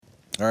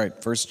All right,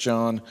 1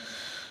 John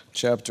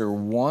chapter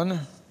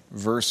 1,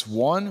 verse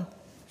 1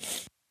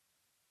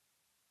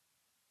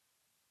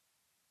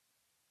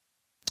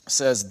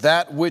 says,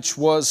 "That which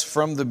was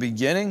from the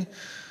beginning,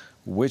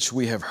 which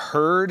we have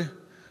heard,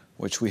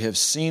 which we have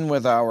seen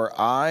with our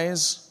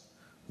eyes,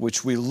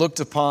 which we looked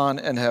upon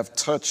and have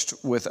touched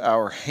with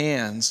our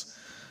hands,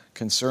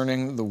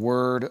 concerning the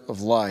word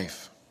of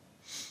life.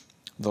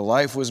 The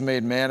life was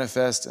made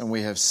manifest, and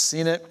we have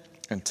seen it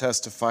and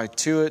testify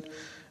to it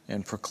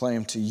and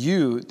proclaim to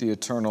you the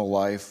eternal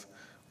life,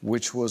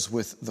 which was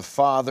with the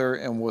Father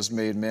and was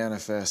made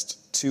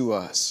manifest to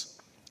us.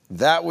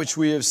 That which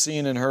we have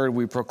seen and heard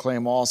we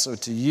proclaim also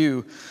to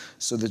you,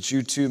 so that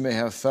you too may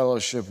have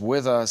fellowship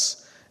with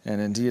us. And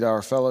indeed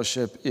our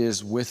fellowship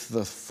is with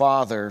the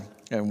Father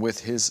and with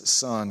his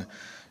Son,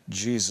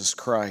 Jesus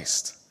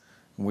Christ.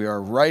 We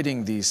are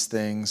writing these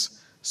things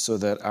so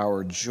that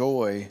our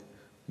joy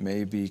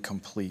may be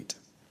complete."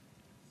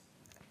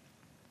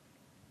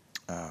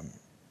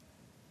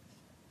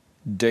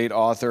 Date,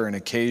 author, and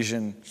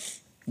occasion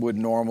would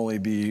normally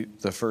be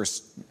the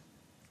first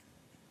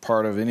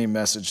part of any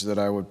message that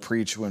I would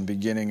preach when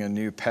beginning a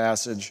new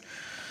passage.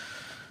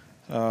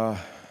 I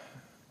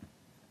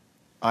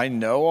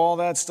know all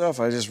that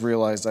stuff. I just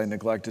realized I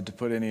neglected to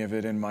put any of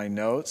it in my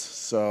notes,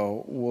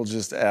 so we'll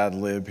just ad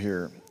lib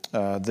here.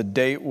 The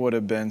date would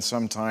have been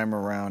sometime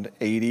around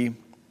 80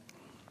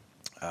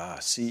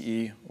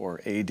 CE or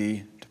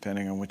AD,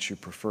 depending on which you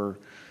prefer,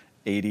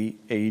 80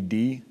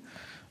 AD.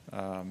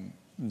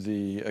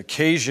 The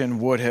occasion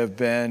would have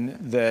been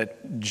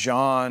that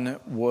John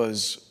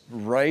was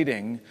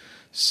writing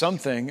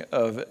something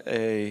of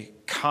a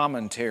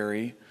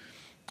commentary,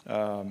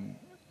 an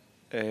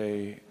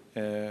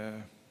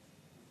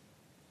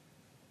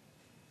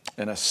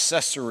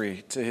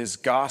accessory to his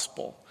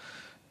gospel,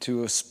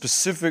 to a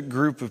specific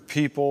group of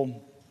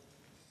people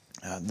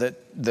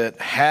that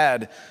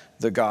had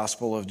the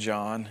Gospel of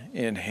John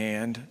in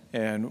hand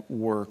and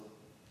were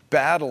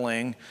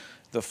battling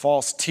the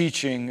false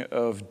teaching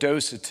of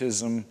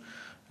Docetism,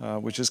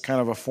 which is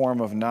kind of a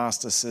form of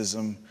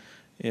Gnosticism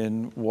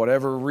in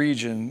whatever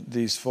region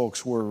these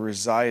folks were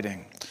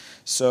residing.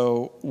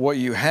 So what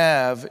you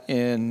have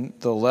in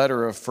the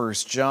letter of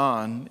 1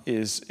 John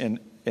is an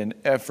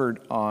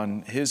effort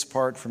on his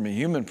part from a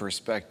human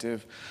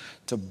perspective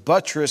to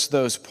buttress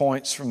those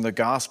points from the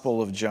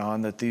Gospel of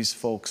John that these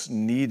folks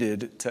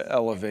needed to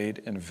elevate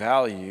and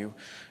value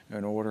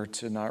in order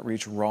to not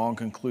reach wrong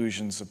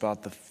conclusions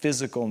about the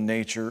physical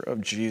nature of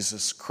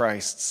Jesus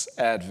Christ's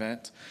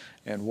advent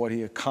and what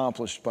he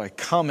accomplished by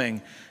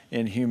coming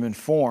in human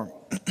form.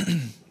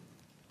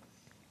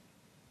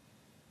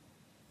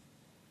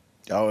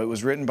 Oh, it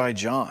was written by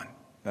John.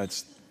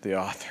 That's the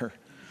author.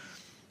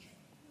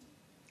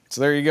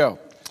 So there you go.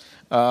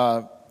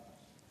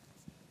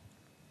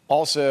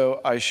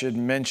 Also, I should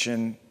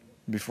mention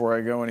before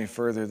I go any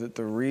further that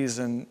the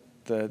reason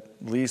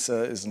that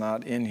Lisa is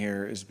not in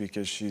here is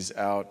because she's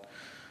out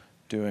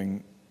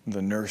doing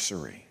the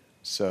nursery.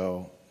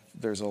 So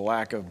there's a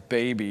lack of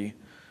baby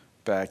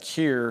back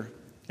here,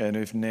 and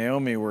if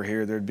Naomi were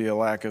here, there'd be a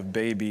lack of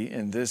baby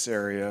in this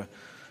area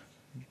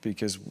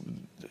because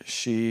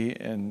she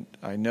and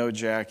I know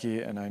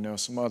Jackie and I know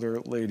some other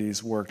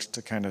ladies worked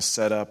to kind of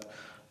set up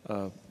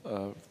a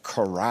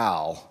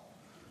corral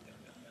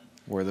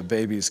where the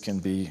babies can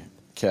be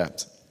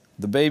kept.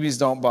 The babies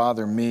don't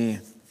bother me,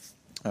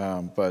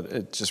 but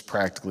it just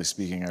practically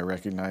speaking, I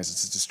recognize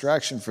it's a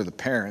distraction for the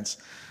parents.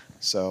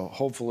 So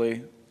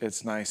hopefully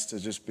it's nice to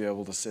just be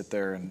able to sit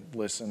there and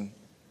listen.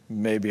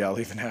 Maybe I'll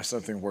even have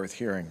something worth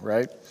hearing,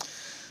 right?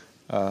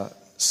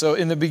 So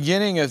in the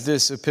beginning of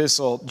this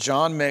epistle,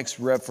 John makes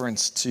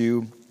reference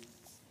to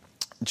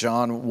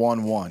John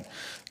 1:1.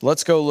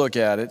 Let's go look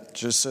at it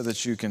just so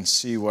that you can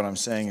see what I'm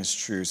saying is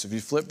true. So if you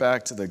flip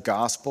back to the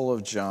Gospel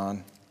of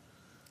John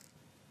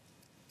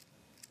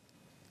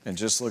and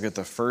just look at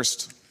the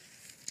first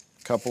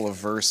couple of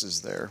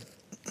verses there.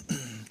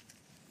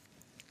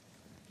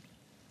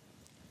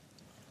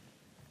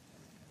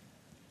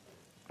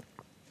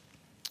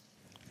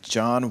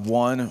 John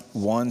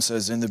 1:1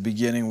 says, "In the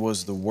beginning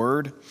was the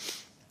Word,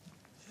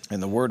 and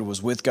the Word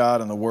was with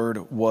God, and the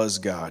Word was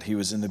God. He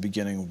was in the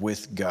beginning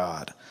with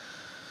God."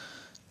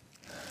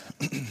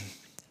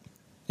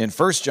 In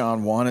 1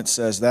 John 1, it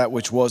says, "That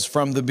which was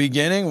from the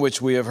beginning,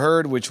 which we have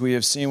heard, which we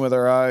have seen with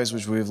our eyes,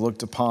 which we have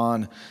looked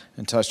upon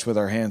and touched with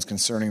our hands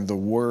concerning the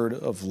word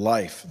of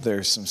life."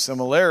 There's some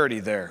similarity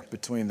there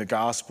between the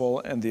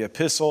gospel and the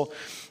epistle.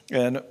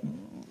 And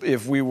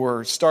if we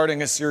were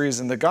starting a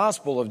series in the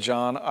Gospel of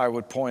John, I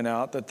would point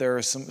out that there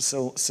are some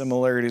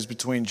similarities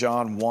between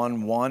John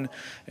 1:1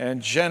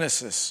 and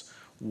Genesis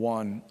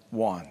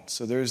 1:1.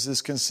 So there's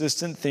this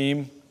consistent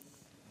theme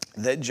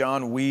that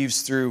John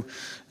weaves through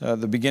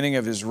the beginning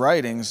of his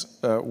writings,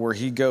 where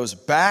he goes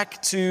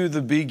back to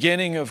the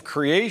beginning of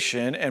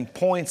creation and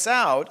points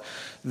out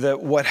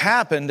that what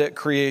happened at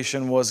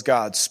creation was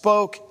God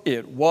spoke,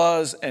 it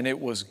was, and it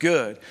was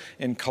good.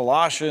 In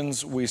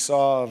Colossians, we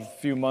saw a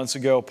few months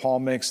ago, Paul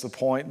makes the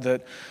point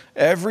that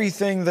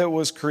everything that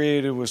was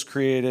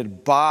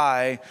created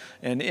by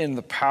and in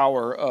the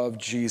power of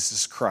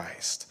Jesus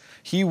Christ.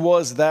 He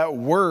was that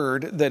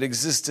word that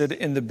existed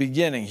in the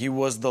beginning. He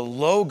was the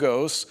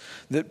logos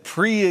that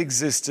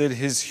pre-existed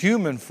his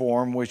human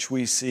form, which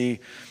we see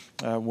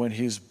when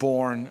he's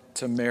born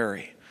to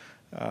Mary.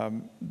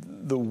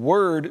 The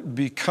word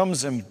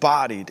becomes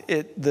embodied.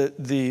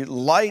 The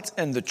light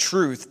and the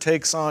truth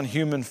takes on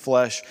human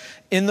flesh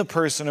in the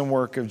person and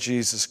work of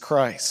Jesus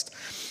Christ.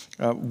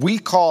 We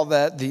call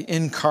that the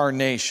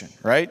incarnation,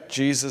 right?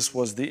 Jesus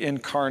was the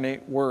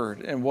incarnate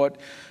word. And what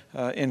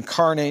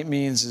incarnate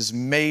means is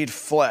made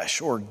flesh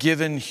or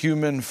given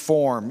human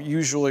form,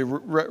 usually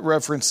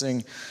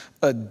referencing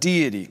a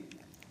deity.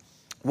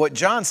 What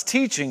John's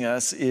teaching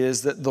us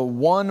is that the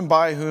one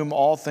by whom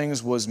all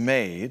things was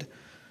made,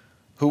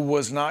 who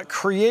was not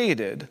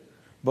created,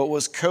 but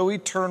was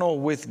co-eternal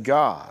with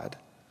God,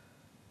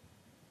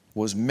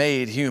 was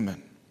made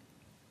human.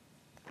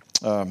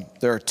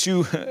 There are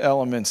two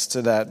elements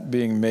to that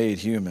being made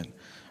human.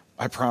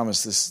 I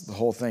promise the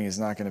whole thing is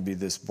not going to be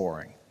this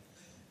boring,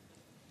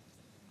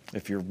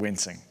 if you're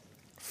wincing.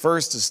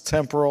 First is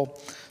temporal,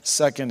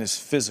 second is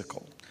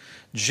physical.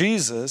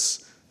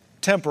 Jesus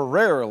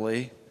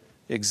temporarily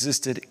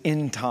existed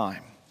in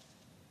time,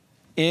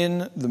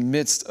 in the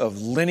midst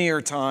of linear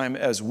time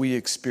as we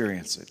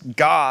experience it.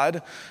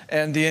 God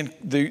and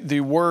the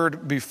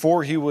Word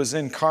before he was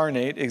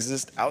incarnate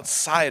exist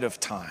outside of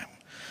time.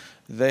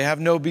 They have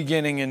no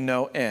beginning and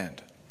no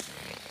end,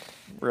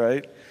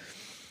 right?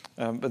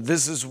 But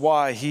this is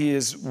why he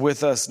is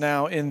with us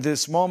now in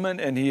this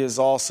moment, and he is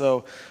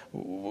also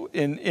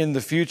in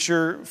the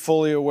future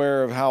fully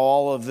aware of how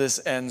all of this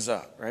ends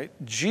up, right?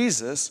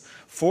 Jesus,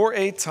 for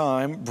a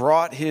time,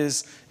 brought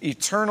his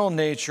eternal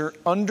nature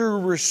under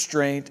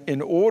restraint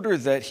in order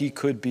that he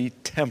could be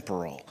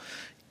temporal,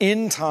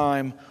 in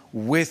time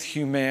with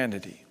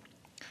humanity.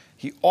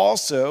 He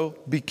also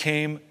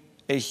became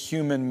a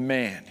human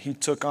man. He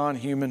took on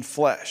human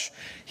flesh.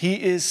 He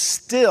is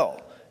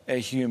still a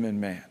human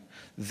man.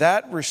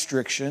 That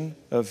restriction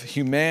of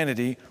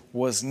humanity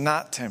was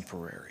not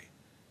temporary.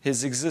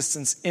 His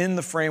existence in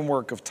the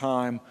framework of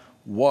time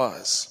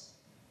was.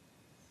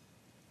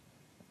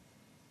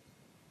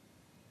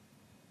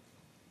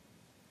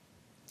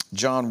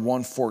 John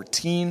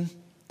 1:14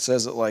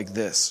 says it like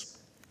this: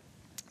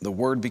 "The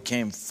Word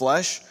became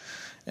flesh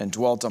and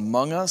dwelt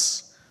among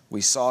us.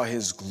 We saw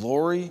his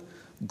glory,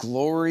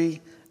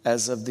 glory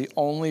as of the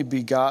only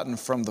begotten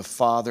from the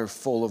Father,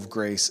 full of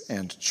grace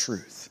and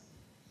truth."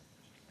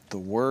 The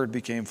Word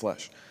became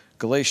flesh.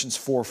 Galatians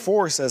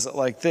 4:4 says it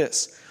like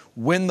this: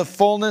 "When the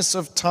fullness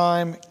of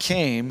time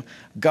came,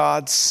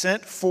 God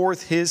sent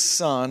forth his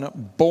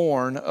Son,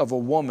 born of a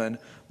woman,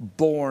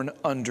 born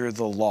under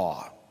the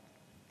law."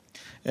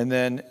 And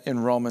then in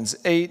Romans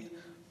 8,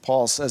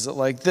 Paul says it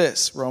like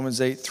this,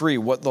 Romans 8:3,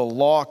 "What the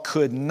law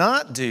could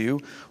not do,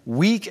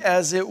 weak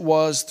as it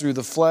was through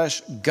the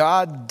flesh,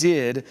 God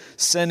did,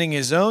 sending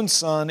his own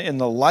Son in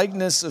the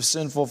likeness of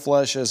sinful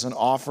flesh as an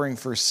offering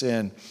for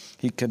sin.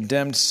 He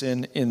condemned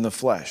sin in the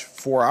flesh."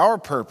 For our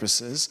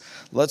purposes,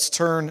 let's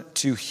turn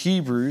to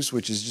Hebrews,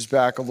 which is just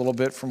back a little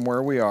bit from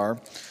where we are,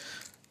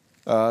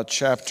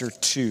 chapter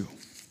 2.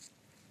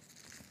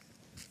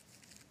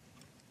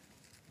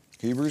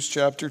 Hebrews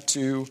chapter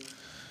 2.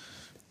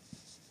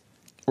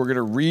 We're going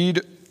to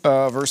read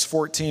verse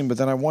 14, but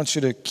then I want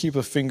you to keep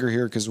a finger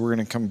here because we're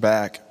going to come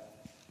back.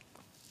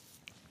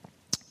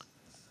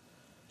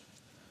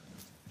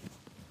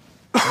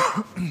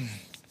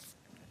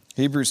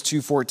 Hebrews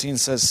 2:14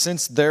 says,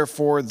 "Since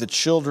therefore the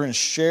children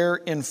share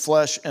in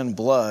flesh and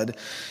blood,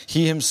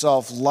 he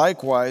himself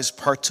likewise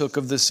partook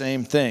of the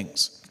same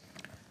things."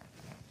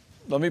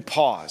 Let me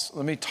pause.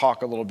 Let me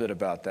talk a little bit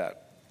about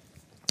that.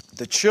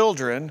 The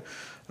children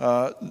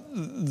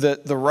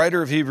that the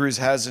writer of Hebrews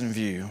has in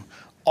view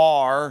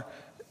are,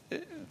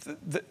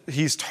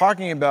 he's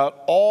talking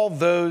about all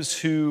those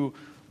who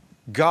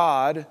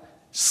God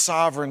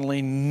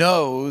sovereignly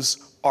knows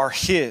are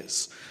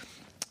his.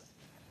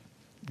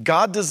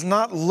 God does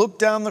not look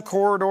down the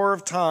corridor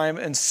of time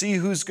and see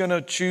who's going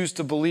to choose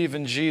to believe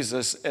in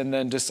Jesus and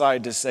then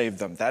decide to save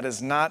them. That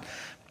is not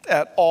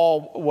at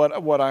all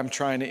what I'm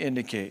trying to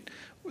indicate.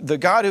 The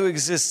God who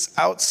exists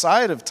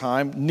outside of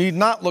time need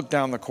not look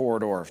down the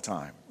corridor of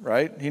time,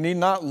 right? He need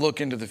not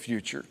look into the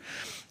future.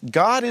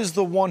 God is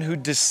the one who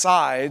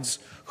decides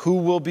who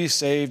will be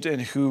saved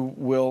and who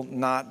will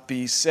not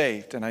be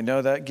saved. And I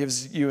know that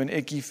gives you an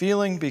icky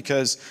feeling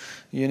because,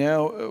 you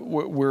know,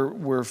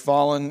 we're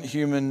fallen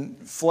human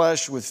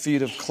flesh with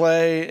feet of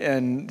clay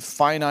and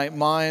finite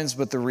minds.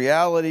 But the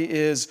reality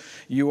is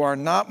you are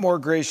not more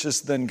gracious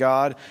than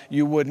God.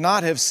 You would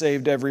not have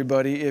saved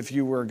everybody if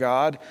you were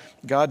God.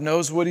 God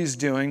knows what he's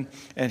doing,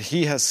 and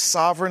he has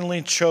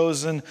sovereignly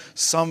chosen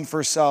some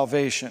for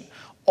salvation.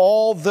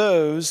 all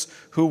those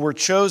who were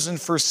chosen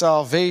for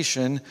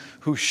salvation,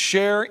 who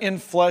share in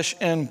flesh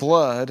and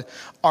blood,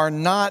 are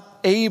not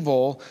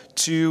able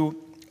to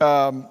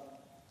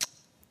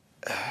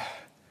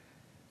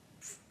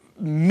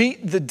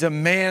meet the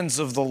demands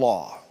of the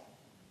law.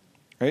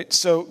 Right?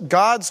 So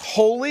God's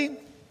holy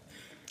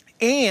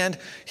and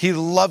he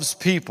loves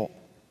people.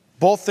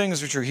 Both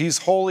things are true. He's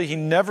holy. He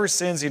never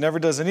sins. He never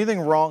does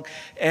anything wrong.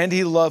 And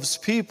he loves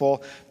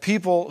people.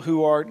 People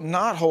who are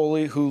not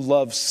holy, who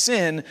love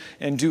sin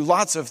and do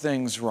lots of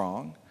things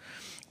wrong.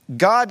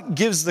 God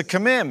gives the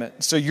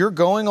commandment. So you're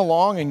going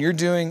along and you're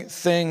doing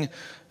thing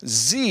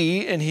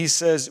Z, and he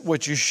says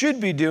what you should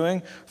be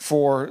doing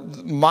for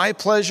my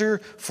pleasure,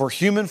 for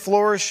human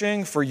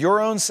flourishing, for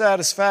your own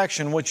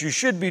satisfaction, what you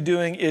should be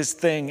doing is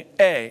thing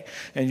A.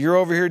 And you're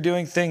over here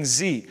doing thing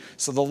Z.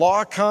 So the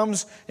law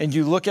comes and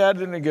you look at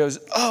it and it goes,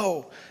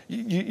 oh,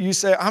 you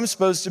say, I'm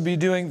supposed to be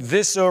doing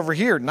this over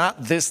here,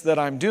 not this that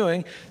I'm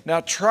doing.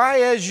 Now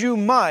try as you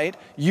might,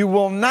 you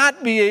will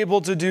not be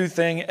able to do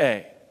thing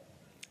A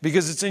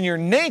because it's in your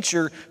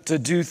nature to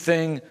do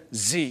thing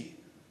Z.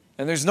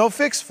 And there's no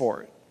fix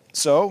for it.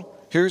 So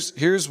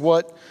here's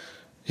what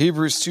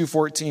Hebrews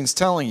 2:14 is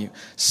telling you.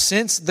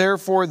 Since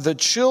therefore the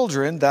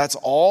children, that's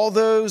all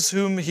those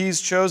whom he's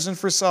chosen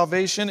for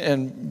salvation,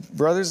 and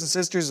brothers and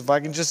sisters, if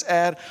I can just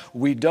add,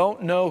 we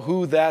don't know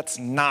who that's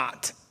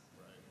not.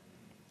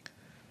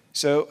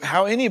 So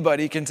how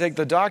anybody can take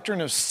the doctrine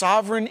of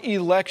sovereign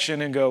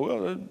election and go,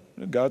 well,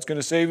 God's going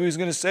to save who he's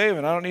going to save,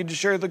 and I don't need to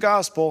share the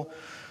gospel.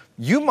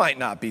 You might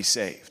not be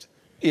saved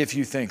if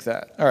you think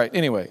that. All right,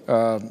 anyway,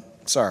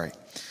 sorry.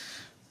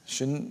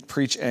 Shouldn't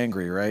preach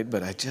angry, right?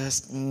 But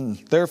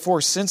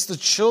Therefore, since the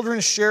children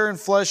share in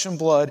flesh and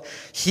blood,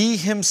 he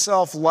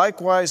himself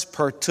likewise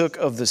partook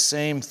of the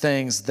same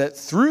things, that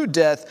through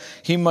death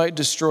he might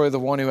destroy the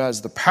one who has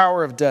the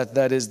power of death,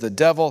 that is the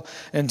devil,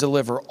 and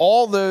deliver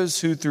all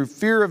those who through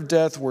fear of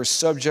death were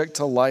subject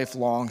to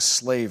lifelong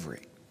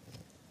slavery.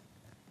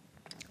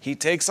 He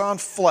takes on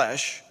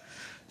flesh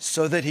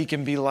so that he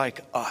can be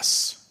like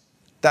us.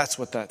 That's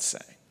what that's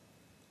saying.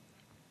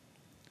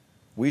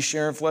 We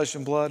share in flesh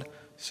and blood,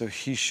 so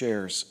he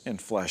shares in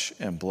flesh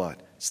and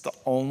blood. It's the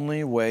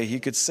only way he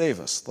could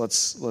save us.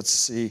 Let's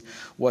see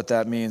what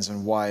that means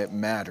and why it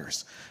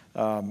matters.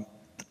 You've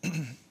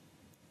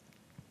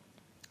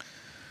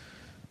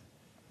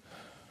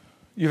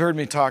heard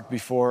me talk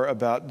before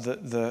about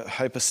the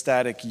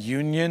hypostatic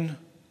union.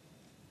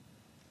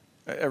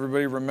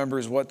 Everybody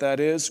remembers what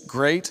that is?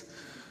 Great.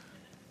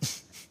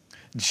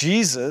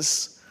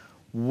 Jesus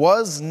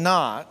was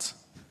not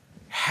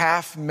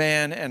half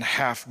man and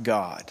half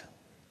God.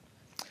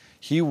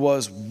 He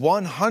was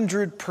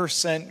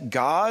 100%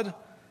 God,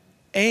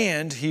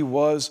 and he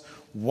was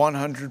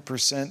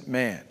 100%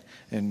 man.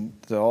 And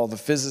all the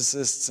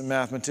physicists and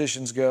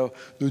mathematicians go,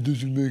 that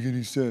doesn't make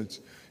any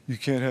sense. You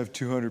can't have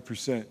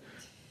 200%.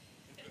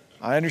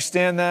 I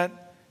understand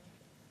that.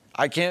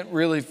 I can't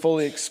really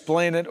fully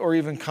explain it or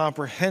even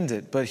comprehend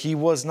it, but he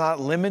was not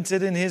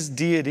limited in his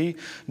deity,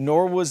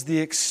 nor was the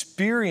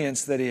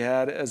experience that he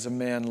had as a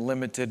man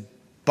limited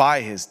by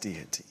his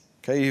deity.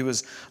 Okay, he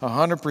was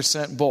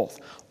 100% both.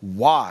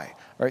 Why?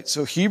 All right,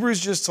 so Hebrews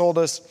just told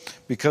us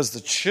because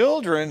the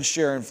children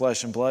share in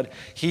flesh and blood,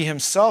 he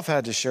himself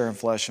had to share in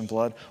flesh and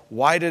blood.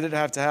 Why did it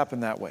have to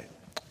happen that way?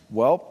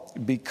 Well,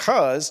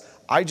 because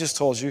I just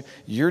told you,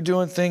 you're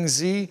doing thing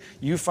Z,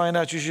 you find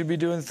out you should be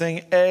doing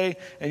thing A,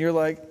 and you're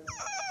like,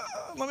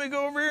 let me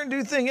go over here and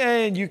do thing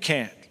A, and you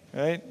can't,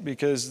 right?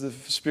 Because the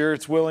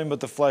spirit's willing, but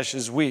the flesh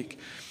is weak.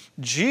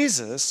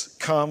 Jesus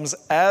comes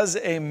as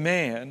a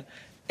man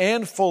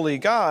and fully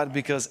God,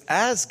 because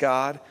as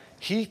God,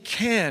 he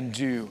can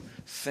do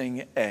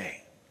thing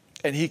A.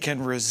 And he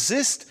can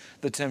resist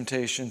the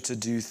temptation to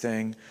do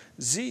thing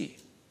Z.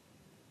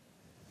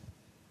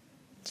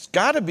 It's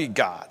got to be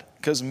God,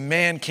 because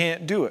man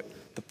can't do it.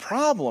 The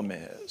problem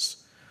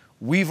is,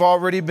 we've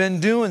already been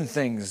doing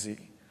thing Z.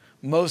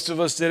 Most of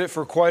us did it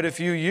for quite a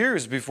few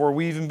years before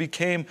we even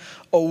became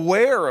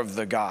aware of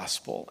the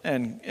gospel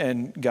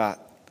and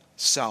got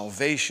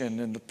salvation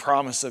and the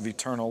promise of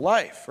eternal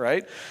life,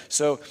 right?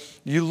 So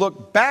you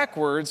look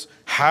backwards,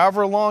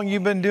 however long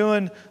you've been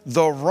doing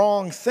the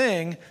wrong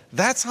thing,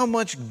 that's how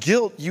much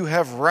guilt you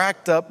have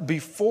racked up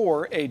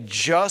before a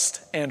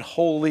just and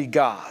holy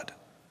God.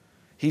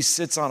 He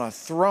sits on a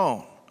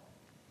throne,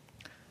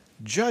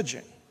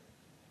 judging,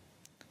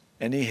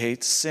 and he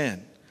hates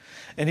sin.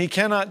 And he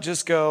cannot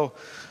just go,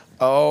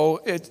 oh,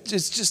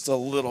 it's just a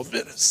little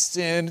bit of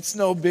sin. It's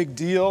no big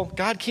deal.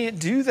 God can't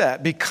do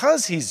that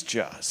because he's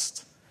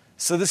just.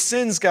 So the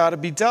sin's got to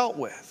be dealt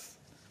with.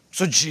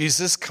 So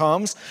Jesus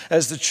comes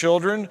as the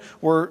children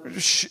were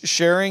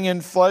sharing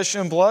in flesh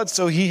and blood.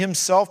 So he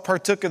himself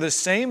partook of the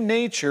same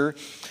nature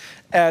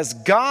as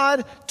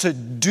God to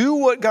do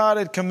what God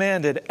had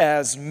commanded.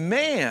 As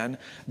man,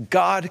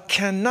 God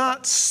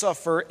cannot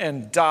suffer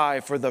and die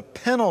for the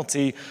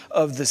penalty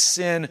of the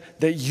sin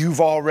that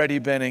you've already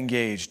been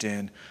engaged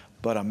in.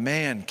 But a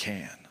man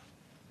can.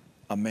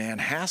 A man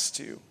has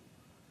to.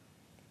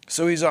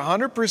 So he's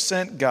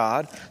 100%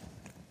 God,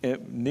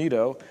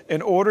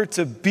 in order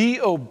to be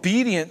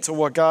obedient to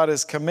what God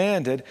has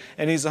commanded,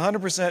 and he's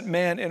 100%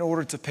 man in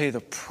order to pay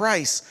the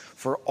price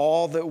for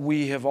all that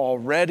we have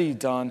already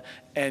done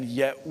and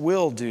yet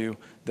will do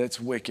that's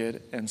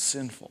wicked and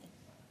sinful.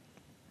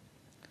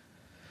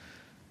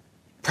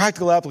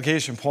 Practical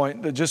application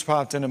point that just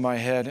popped into my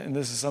head, and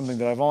this is something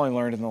that I've only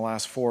learned in the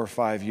last 4 or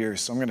 5 years,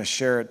 so I'm going to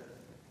share it,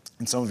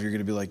 and some of you are going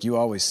to be like, you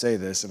always say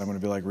this, and I'm going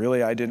to be like,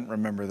 really? I didn't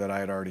remember that I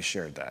had already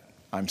shared that.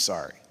 I'm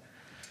sorry.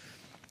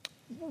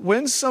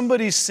 When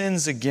somebody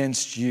sins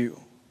against you,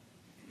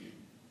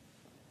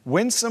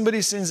 and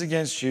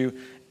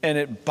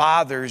it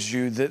bothers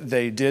you that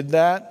they did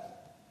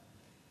that,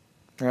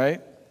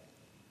 right?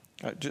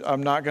 I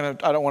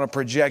don't want to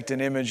project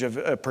an image of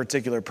a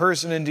particular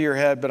person into your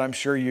head, but I'm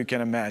sure you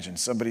can imagine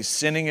somebody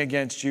sinning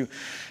against you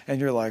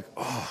and you're like,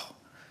 oh,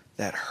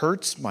 that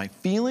hurts my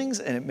feelings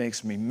and it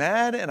makes me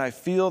mad and I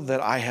feel that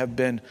I have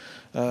been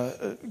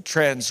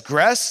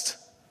transgressed.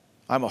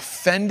 I'm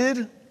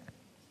offended.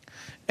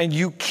 And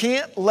you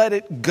can't let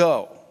it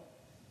go.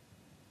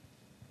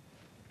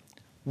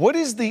 What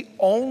is the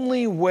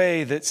only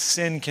way that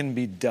sin can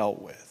be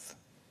dealt with?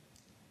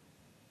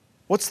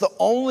 What's the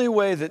only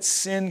way that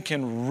sin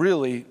can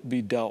really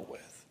be dealt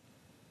with?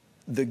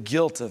 The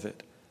guilt of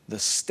it, the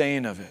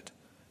stain of it,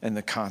 and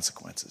the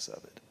consequences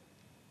of it.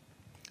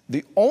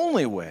 The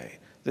only way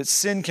that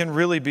sin can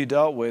really be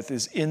dealt with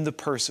is in the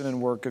person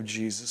and work of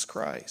Jesus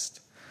Christ.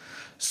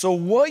 So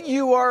what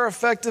you are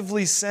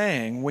effectively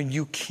saying when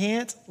you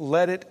can't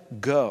let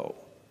it go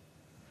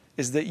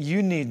is that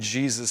you need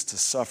Jesus to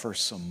suffer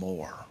some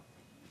more.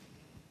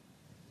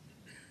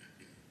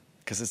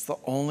 Because it's the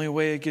only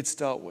way it gets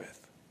dealt with.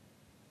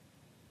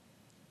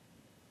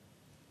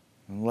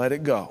 And let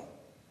it go.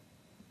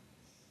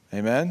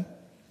 Amen?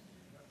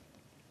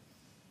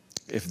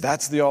 If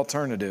that's the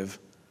alternative,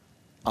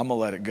 I'm going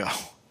to let it go.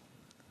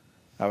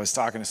 I was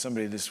talking to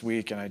somebody this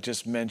week and I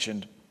just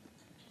mentioned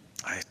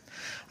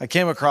I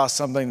came across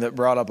something that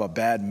brought up a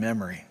bad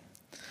memory.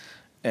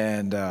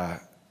 And I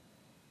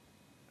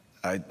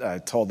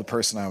told the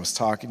person I was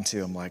talking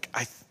to, I'm like,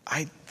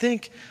 I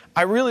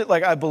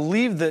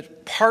believe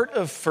that part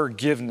of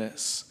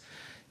forgiveness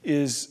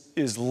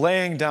is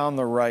laying down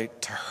the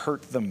right to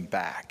hurt them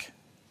back.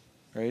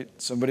 Right?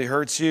 Somebody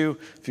hurts you.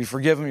 If you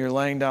forgive them, you're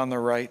laying down the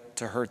right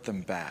to hurt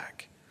them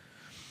back.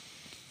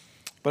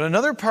 But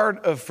another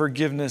part of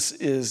forgiveness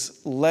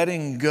is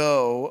letting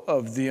go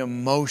of the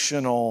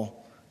emotional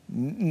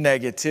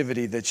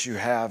negativity that you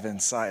have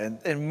inside.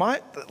 And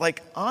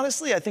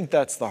honestly, I think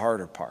that's the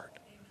harder part.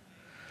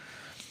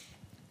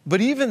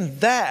 But even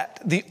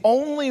that, the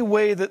only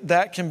way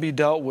that can be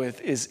dealt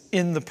with is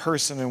in the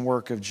person and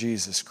work of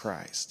Jesus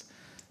Christ.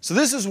 So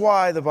this is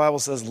why the Bible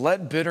says,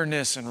 let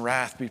bitterness and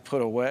wrath be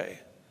put away.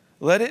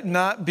 Let it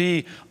not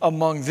be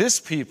among this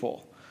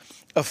people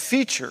a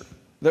feature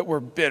that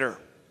we're bitter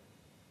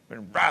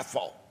and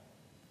wrathful.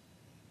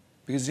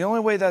 Because the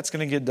only way that's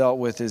going to get dealt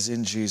with is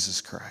in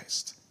Jesus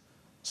Christ.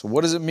 So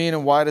what does it mean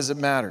and why does it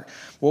matter?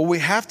 Well, we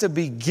have to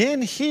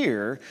begin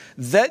here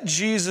that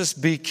Jesus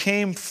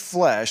became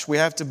flesh. We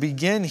have to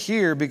begin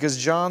here because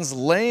John's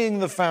laying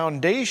the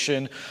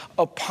foundation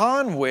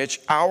upon which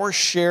our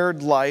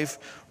shared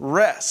life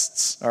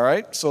rests. All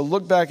right? So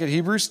look back at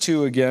Hebrews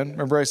 2 again.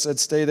 Remember I said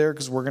stay there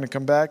because we're going to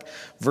come back.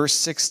 Verse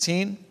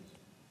 16.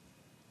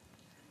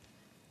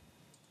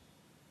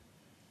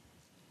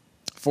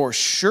 For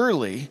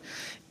surely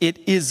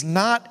it is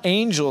not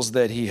angels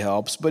that he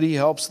helps, but he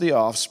helps the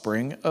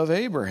offspring of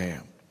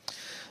Abraham.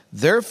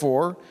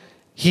 Therefore,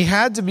 he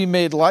had to be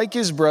made like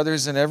his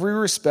brothers in every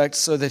respect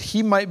so that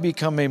he might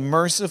become a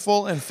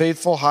merciful and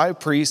faithful high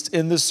priest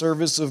in the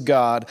service of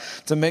God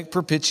to make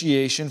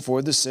propitiation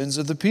for the sins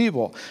of the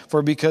people.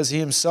 For because he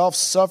himself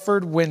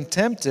suffered when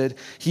tempted,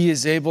 he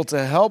is able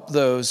to help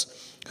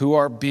those who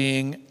are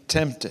being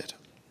tempted.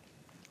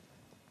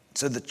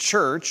 So the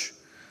church...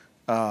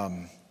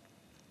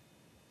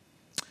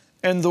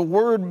 And the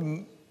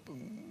word,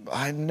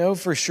 I know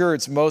for sure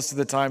it's most of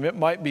the time, it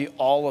might be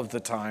all of the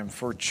time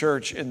for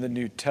church in the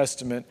New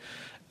Testament,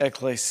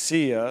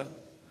 ecclesia,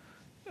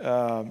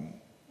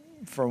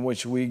 from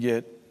which we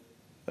get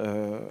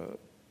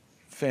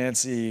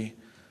fancy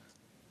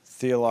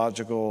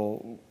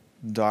theological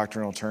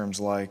doctrinal terms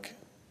like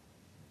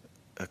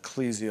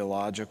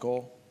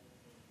ecclesiological,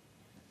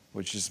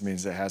 which just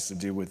means it has to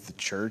do with the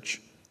church.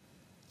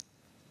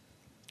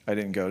 I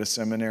didn't go to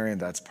seminary,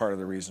 and that's part of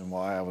the reason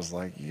why I was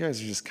like, you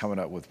guys are just coming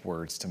up with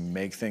words to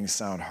make things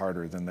sound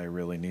harder than they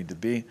really need to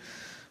be.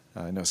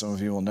 I know some of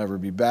you will never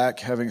be back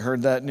having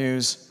heard that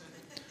news.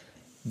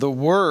 The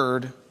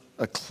word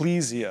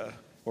ecclesia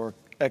or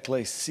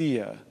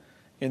ecclesia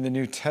in the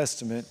New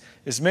Testament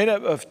is made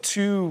up of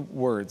two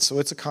words, so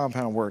it's a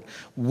compound word.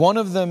 One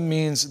of them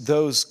means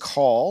those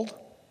called.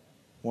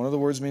 One of the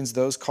words means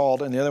those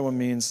called, and the other one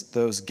means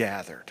those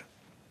gathered.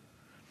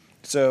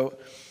 So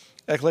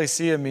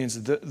ecclesia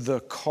means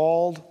the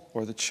called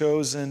or the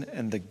chosen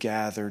and the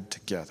gathered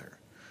together.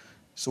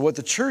 So what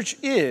the church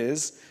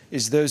is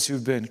those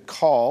who've been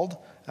called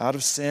out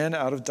of sin,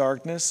 out of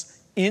darkness,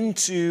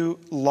 into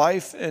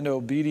life and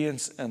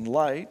obedience and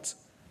light,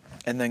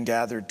 and then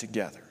gathered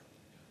together.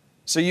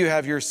 So you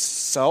have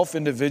yourself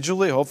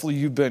individually. Hopefully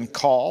you've been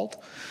called.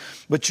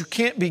 But you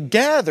can't be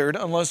gathered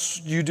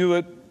unless you do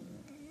it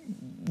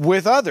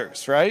with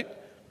others, right?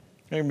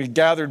 You're going to be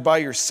gathered by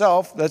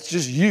yourself. That's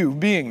just you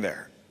being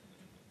there.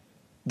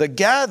 The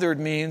gathered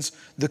means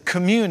the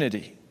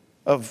community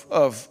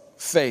of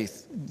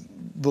faith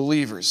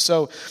believers.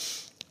 So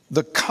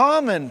the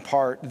common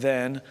part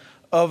then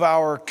of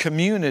our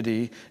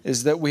community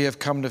is that we have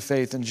come to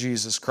faith in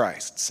Jesus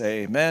Christ.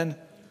 Say amen.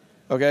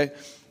 Okay?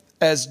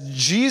 As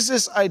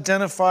Jesus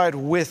identified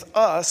with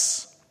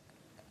us,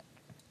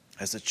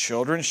 as the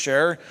children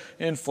share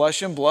in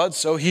flesh and blood,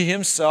 so he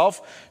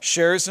himself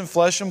shares in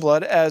flesh and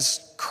blood.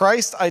 As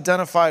Christ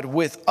identified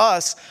with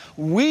us,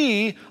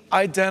 we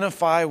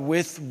identify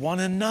with one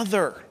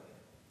another.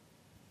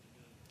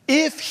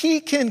 If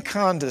he can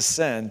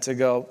condescend to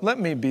go, let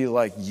me be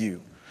like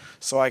you,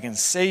 so I can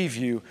save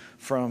you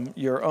from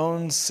your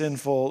own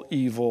sinful,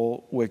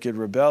 evil, wicked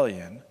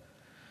rebellion,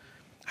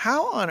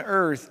 how on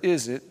earth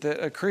is it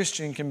that a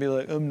Christian can be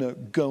like, I'm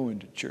not going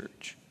to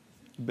church?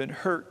 I've been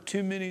hurt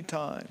too many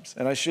times.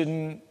 And I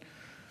shouldn't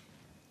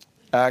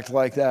act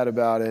like that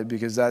about it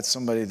because that's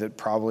somebody that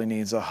probably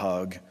needs a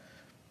hug,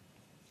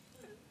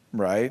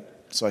 right?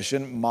 So I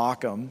shouldn't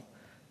mock them.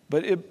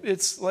 But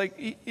it's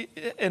like,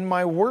 in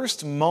my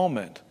worst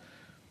moment,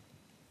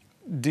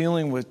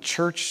 dealing with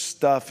church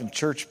stuff and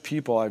church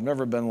people, I've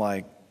never been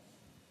like,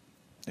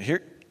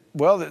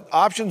 the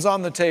option's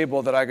on the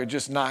table that I could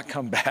just not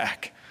come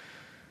back.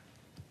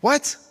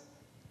 What?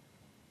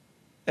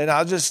 And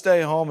I'll just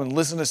stay home and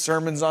listen to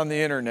sermons on the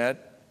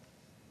internet.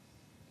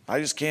 I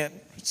just can't.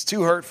 It's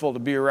too hurtful to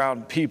be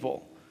around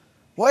people.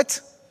 What?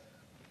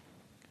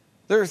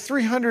 There are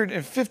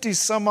 350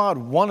 some odd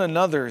one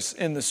another's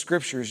in the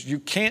scriptures you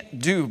can't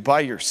do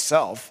by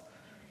yourself.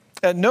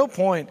 At no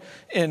point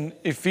in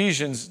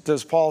Ephesians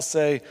does Paul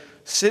say,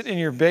 sit in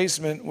your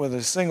basement with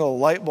a single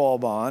light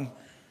bulb on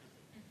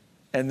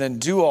and then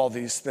do all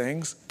these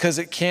things, because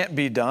it can't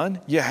be done.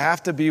 You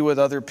have to be with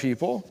other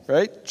people,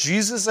 right?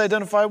 Jesus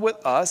identified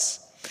with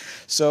us,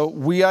 so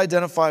we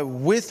identify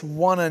with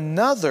one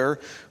another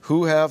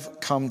who have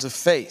come to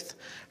faith.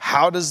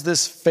 How does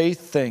this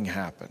faith thing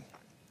happen?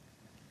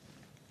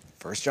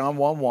 1 John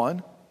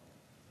 1:1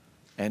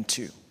 and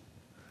 2.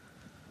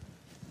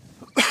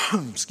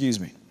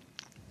 Excuse me.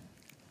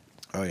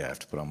 Oh yeah, I have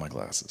to put on my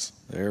glasses.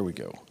 There we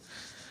go.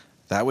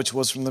 That which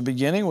was from the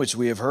beginning, which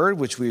we have heard,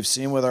 which we have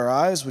seen with our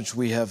eyes, which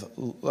we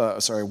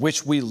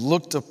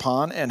looked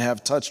upon and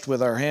have touched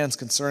with our hands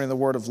concerning the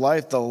word of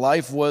life. The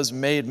life was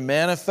made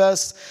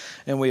manifest,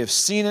 and we have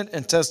seen it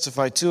and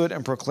testified to it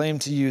and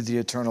proclaimed to you the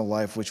eternal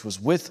life, which was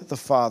with the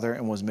Father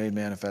and was made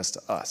manifest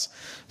to us.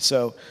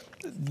 So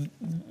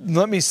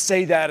let me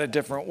say that a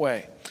different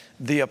way.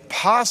 The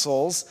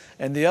apostles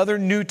and the other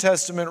New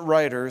Testament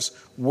writers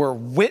were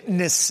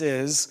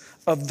witnesses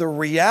of the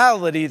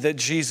reality that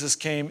Jesus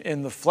came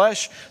in the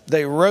flesh.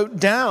 They wrote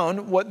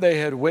down what they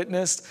had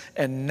witnessed,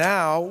 and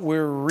now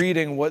we're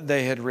reading what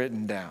they had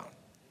written down.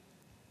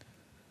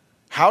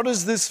 How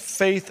does this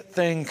faith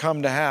thing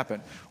come to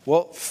happen?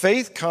 Well,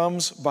 faith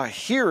comes by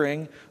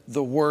hearing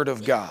the Word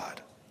of God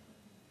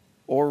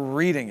or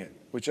reading it,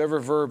 whichever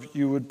verb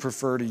you would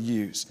prefer to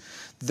use.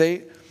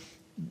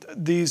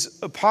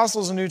 These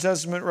apostles and New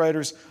Testament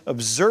writers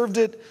observed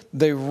it,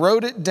 they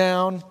wrote it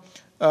down,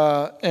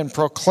 and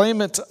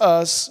proclaim it to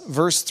us.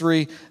 Verse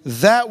 3,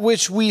 that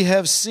which we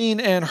have seen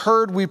and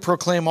heard we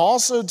proclaim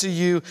also to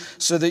you,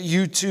 so that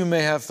you too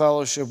may have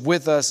fellowship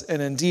with us.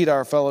 And indeed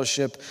our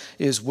fellowship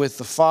is with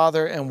the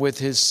Father and with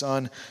his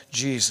Son,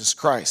 Jesus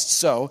Christ.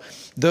 So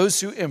those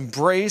who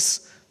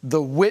embrace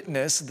the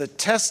witness, the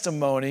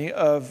testimony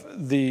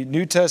of the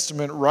New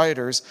Testament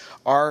writers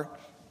are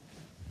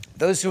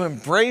those who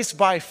embrace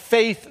by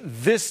faith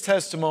this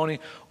testimony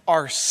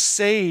are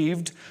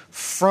saved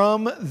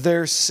from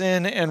their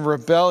sin and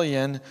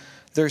rebellion.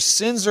 Their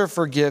sins are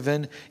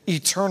forgiven.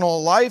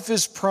 Eternal life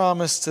is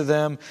promised to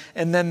them.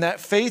 And then that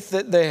faith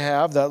that they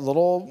have, that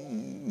little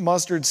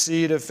mustard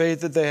seed of faith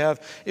that they have,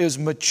 is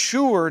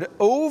matured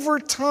over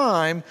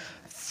time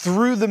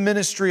through the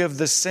ministry of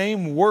the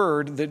same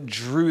word that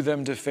drew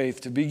them to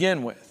faith to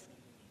begin with.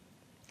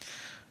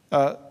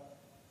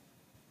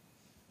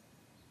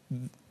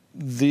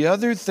 The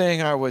other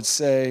thing I would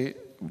say,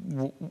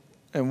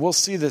 and we'll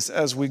see this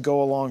as we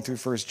go along through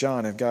 1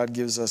 John, if God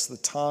gives us the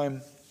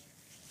time.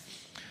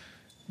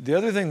 The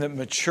other thing that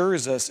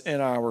matures us in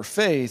our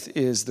faith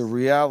is the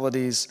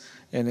realities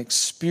and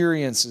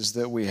experiences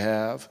that we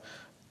have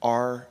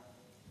are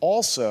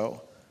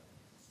also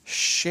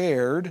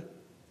shared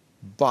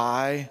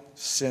by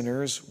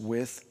sinners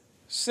with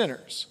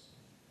sinners.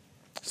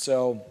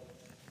 So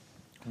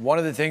one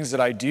of the things that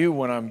I do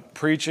when I'm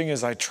preaching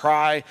is I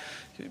try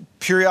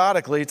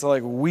periodically to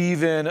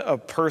weave in a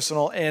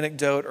personal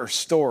anecdote or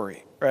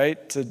story,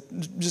 right? To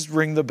just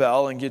ring the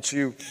bell and get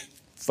you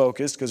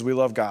focused, because we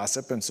love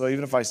gossip. And so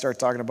even if I start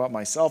talking about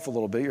myself a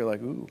little bit, you're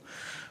like, ooh,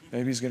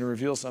 maybe he's going to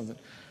reveal something.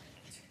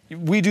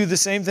 We do the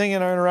same thing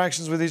in our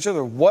interactions with each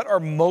other. What are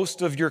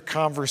most of your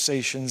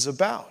conversations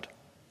about?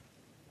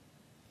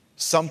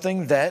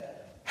 Something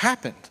that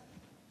happened,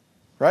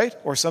 right?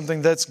 Or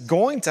something that's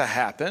going to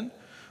happen,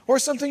 or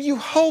something you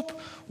hope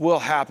will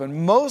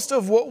happen. Most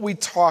of what we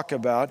talk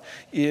about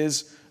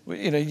is,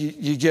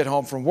 you get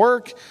home from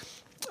work,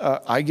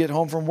 I get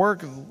home from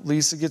work,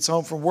 Lisa gets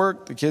home from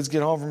work, the kids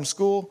get home from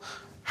school.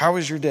 How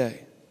was your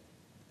day?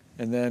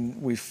 And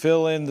then we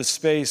fill in the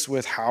space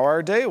with how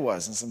our day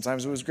was. And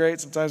sometimes it was great,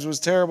 sometimes it was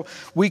terrible.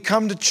 We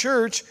come to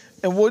church,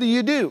 and what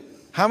do?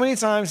 How many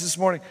times this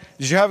morning,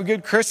 did you have a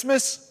good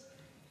Christmas?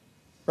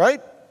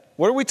 Right?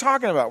 What are we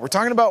talking about? We're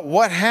talking about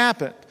what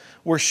happened.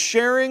 We're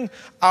sharing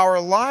our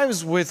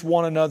lives with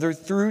one another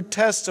through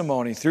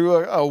testimony,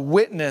 through a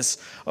witness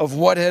of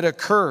what had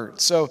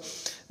occurred. So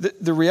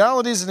the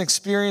realities and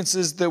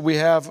experiences that we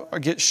have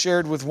get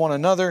shared with one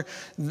another.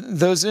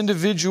 Those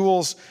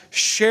individuals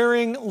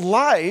sharing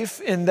life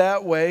in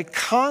that way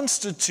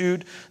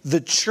constitute the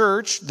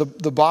church,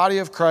 the body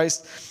of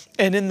Christ.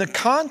 And in the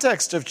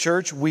context of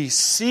church, we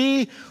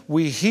see,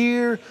 we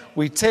hear,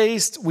 we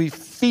taste, we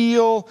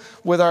feel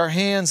with our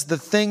hands the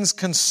things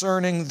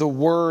concerning the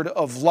word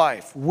of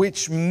life,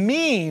 which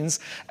means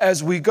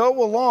as we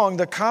go along,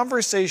 the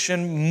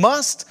conversation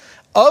must,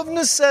 of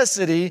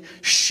necessity,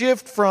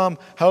 shift from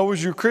how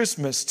was your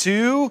Christmas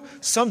to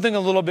something a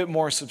little bit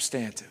more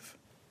substantive.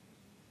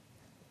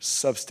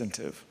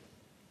 Substantive.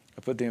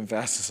 I put the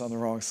emphasis on the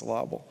wrong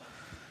syllable.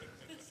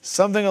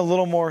 Something a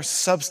little more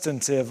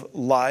substantive,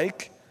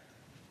 like,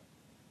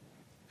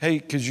 hey,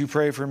 could you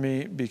pray for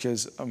me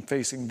because I'm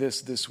facing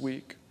this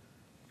week?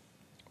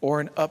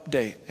 Or an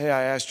update. Hey,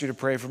 I asked you to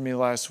pray for me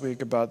last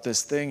week about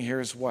this thing.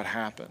 Here's what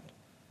happened.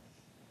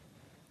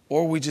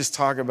 Or we just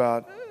talk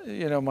about,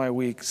 my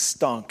week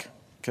stunk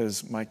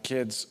because my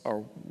kids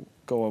are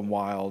going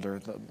wild or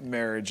the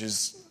marriage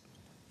is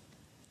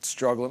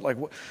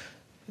struggling.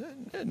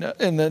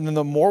 And then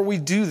the more we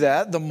do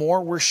that, the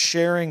more we're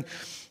sharing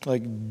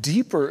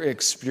deeper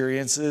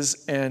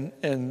experiences and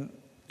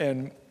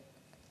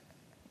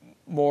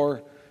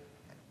more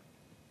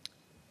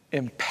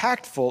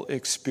impactful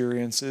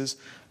experiences.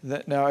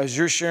 That now, as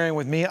you're sharing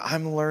with me,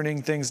 I'm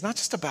learning things not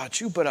just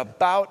about you, but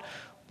about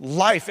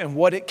life and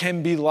what it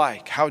can be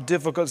like, how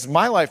difficult.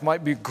 My life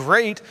might be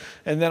great,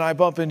 and then I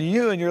bump into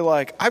you, and you're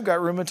like, I've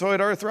got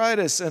rheumatoid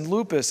arthritis and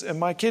lupus, and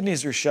my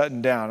kidneys are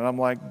shutting down. And I'm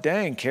like,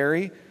 dang,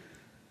 Carrie,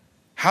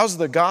 how's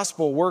the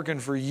gospel working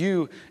for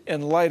you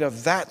in light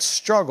of that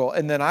struggle?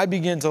 And then I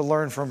begin to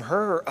learn from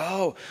her,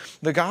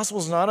 the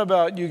gospel's not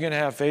about you can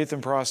have faith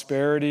and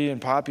prosperity and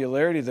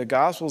popularity. The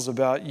gospel's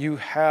about you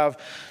have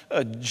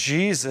a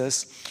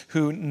Jesus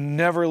who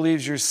never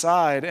leaves your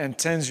side and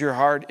tends your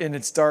heart in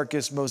its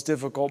darkest, most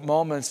difficult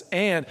moments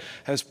and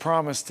has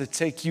promised to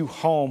take you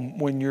home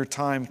when your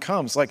time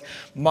comes.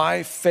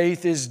 My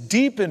faith is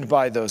deepened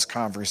by those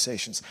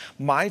conversations.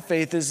 My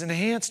faith is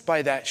enhanced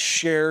by that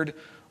shared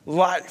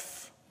life.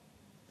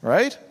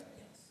 Right?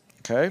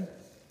 Okay.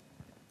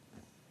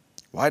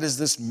 Why does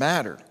this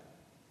matter?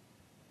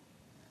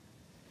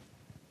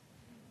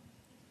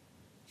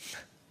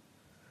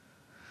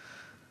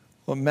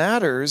 Well, it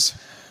matters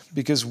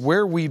because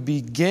where we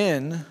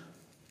begin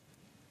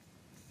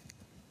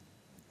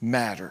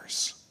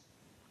matters.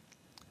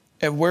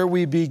 And where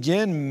we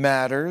begin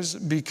matters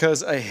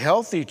because a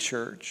healthy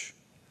church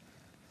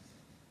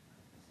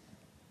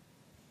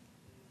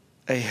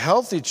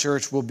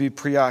will be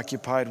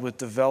preoccupied with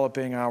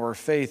developing our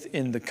faith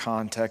in the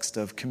context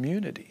of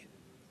community.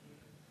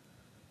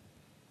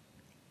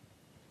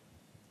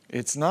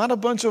 It's not a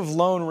bunch of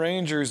lone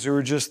rangers who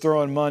are just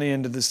throwing money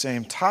into the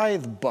same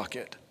tithe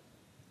bucket.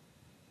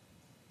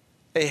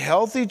 A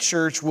healthy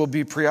church will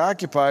be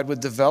preoccupied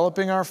with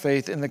developing our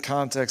faith in the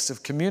context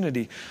of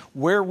community.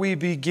 Where we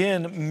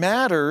begin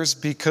matters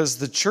because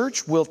the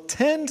church will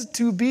tend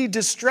to be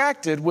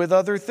distracted with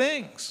other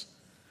things.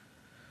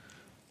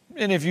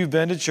 And if you've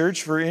been to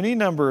church for any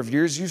number of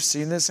years, you've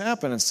seen this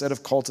happen. Instead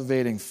of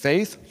cultivating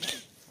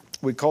faith,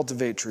 we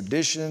cultivate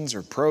traditions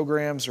or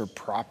programs or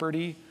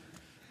property.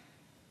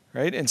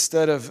 Right?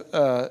 Instead of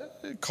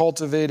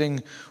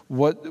cultivating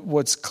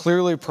what's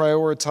clearly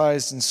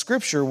prioritized in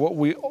Scripture, what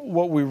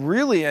we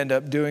really end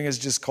up doing is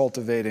just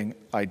cultivating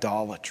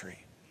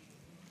idolatry.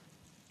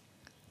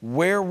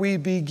 Where we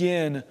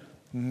begin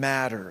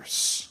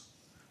matters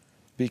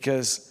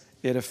because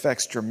it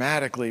affects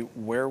dramatically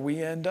where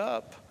we end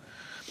up.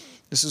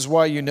 This is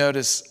why you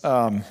notice,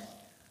 I'm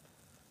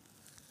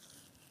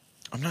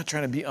not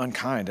trying to be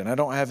unkind, and I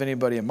don't have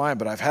anybody in mind,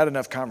 but I've had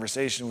enough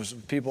conversations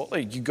with people.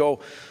 You go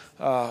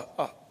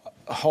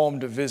home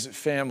to visit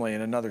family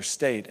in another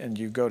state, and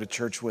you go to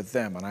church with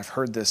them, and I've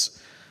heard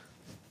this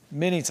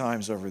many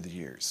times over the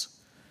years.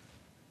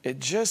 It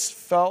just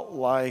felt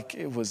like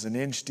it was an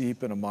inch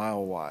deep and a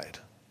mile wide.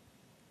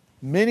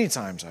 Many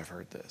times I've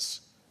heard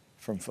this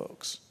from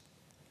folks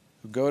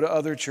who go to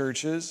other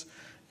churches,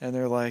 and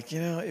they're like,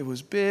 it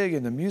was big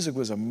and the music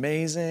was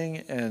amazing,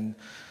 and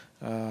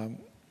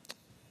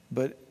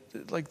but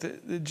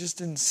it just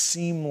didn't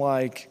seem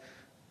like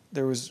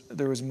there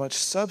was much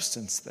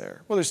substance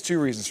there. Well, there's two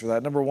reasons for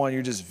that. Number one,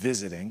 you're just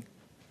visiting.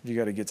 You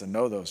got to get to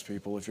know those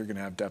people if you're going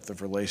to have depth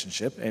of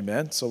relationship.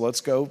 Amen. So let's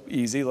go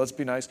easy. Let's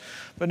be nice.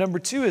 But number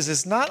two is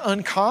it's not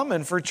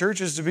uncommon for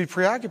churches to be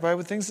preoccupied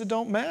with things that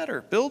don't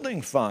matter.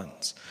 Building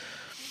funds,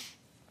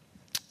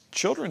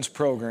 children's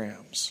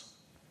programs,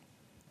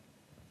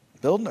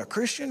 building a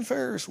Christian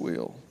Ferris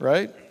wheel,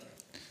 right?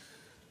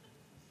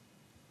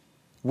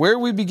 Where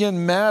we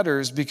begin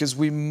matters because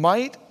we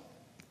might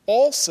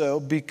also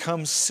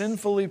become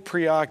sinfully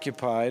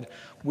preoccupied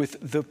with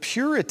the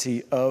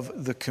purity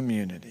of the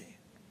community.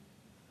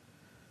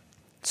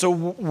 So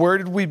where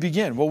did we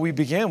begin? Well, we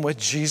began with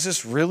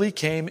Jesus really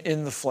came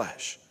in the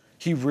flesh.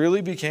 He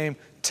really became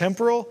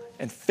temporal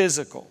and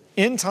physical,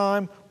 in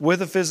time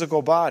with a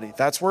physical body.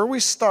 That's where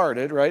we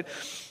started, right?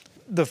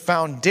 The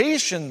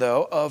foundation,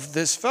 though, of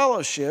this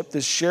fellowship,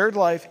 this shared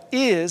life,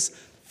 is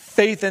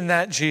faith in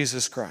that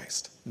Jesus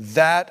Christ.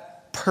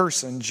 That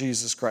person,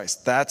 Jesus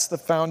Christ. That's the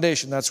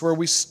foundation. That's where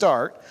we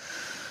start.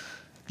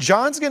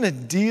 John's going to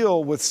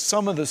deal with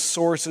some of the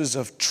sources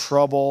of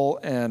trouble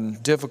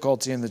and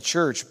difficulty in the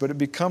church, but it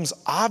becomes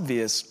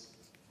obvious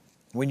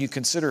when you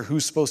consider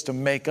who's supposed to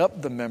make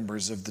up the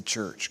members of the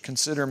church.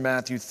 Consider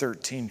Matthew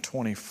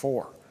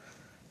 13:24.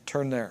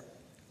 Turn there.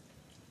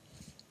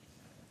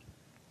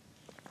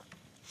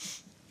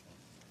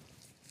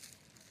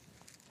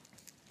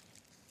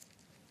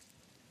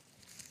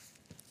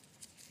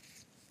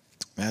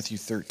 Matthew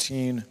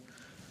 13.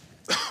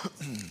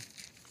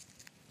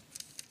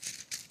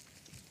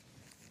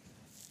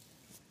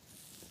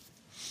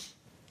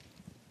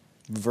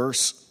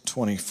 Verse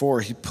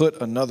 24, he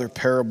put another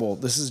parable.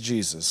 This is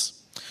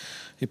Jesus.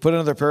 He put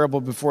another parable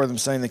before them,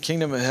 saying, the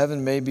kingdom of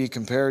heaven may be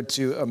compared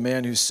to a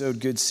man who sowed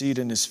good seed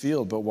in his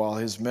field, but while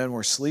his men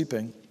were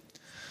sleeping,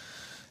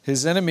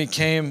 his enemy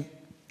came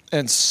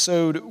and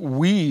sowed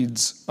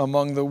weeds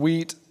among the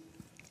wheat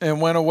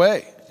and went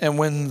away. And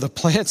when the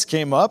plants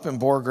came up and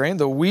bore grain,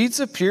 the weeds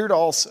appeared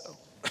also.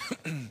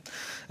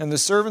 And the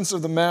servants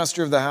of the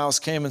master of the house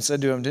came and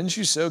said to him, didn't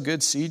you sow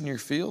good seed in your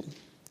field?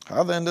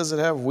 How then does it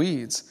have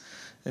weeds?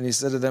 And he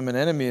said to them, an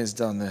enemy has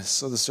done this.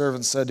 So the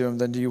servants said to him,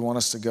 then do you want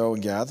us to go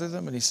and gather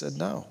them? And he said,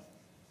 no.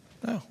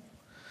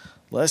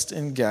 Lest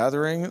in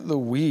gathering the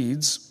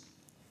weeds,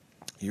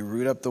 you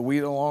root up the wheat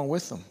along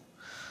with them.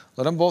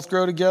 Let them both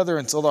grow together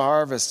until the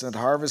harvest. At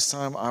harvest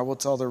time, I will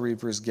tell the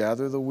reapers,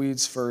 gather the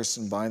weeds first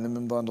and bind them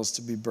in bundles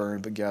to be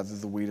burned, but gather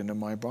the wheat into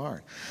my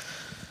barn.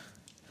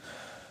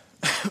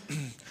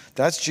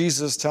 That's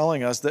Jesus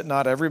telling us that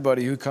not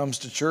everybody who comes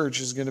to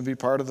church is going to be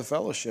part of the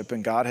fellowship,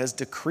 and God has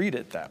decreed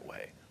it that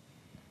way.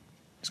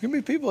 There's going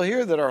to be people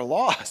here that are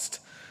lost.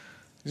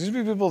 There's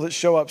going to be people that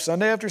show up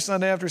Sunday after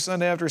Sunday after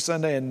Sunday after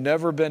Sunday and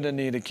never bend a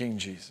knee to King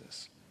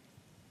Jesus.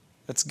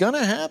 It's going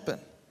to happen.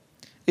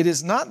 It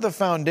is not the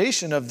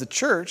foundation of the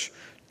church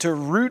to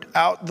root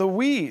out the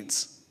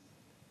weeds.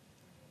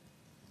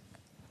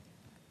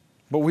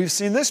 But we've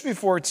seen this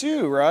before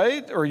too,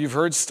 right? Or you've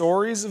heard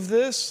stories of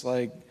this,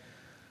 like,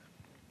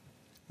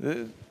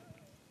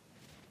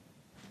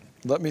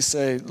 let me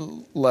say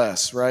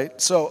less, right?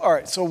 So, all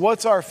right, so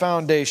what's our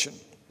foundation?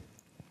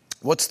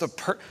 Let's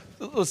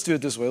do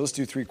it this way. Let's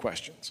do three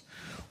questions.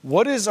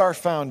 What is our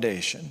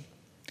foundation?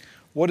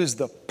 What is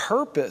the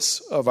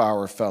purpose of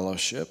our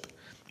fellowship?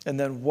 And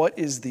then what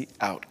is the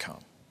outcome?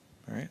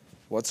 All right?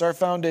 What's our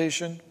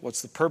foundation?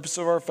 What's the purpose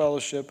of our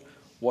fellowship?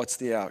 What's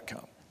the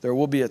outcome? There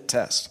will be a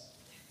test.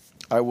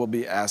 I will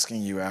be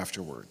asking you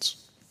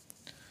afterwards.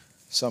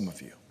 Some of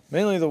you.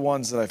 Mainly the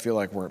ones that I feel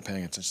like weren't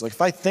paying attention. Like,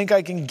 if I think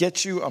I can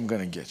get you, I'm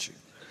going to get you.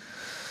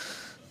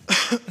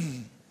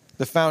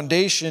 The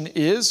foundation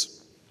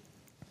is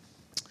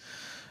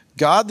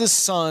God the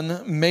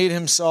Son made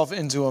himself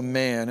into a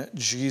man,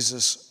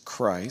 Jesus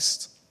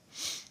Christ.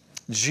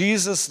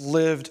 Jesus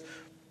lived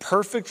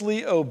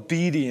perfectly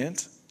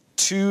obedient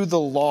to the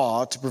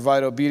law to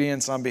provide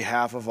obedience on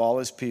behalf of all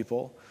his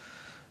people.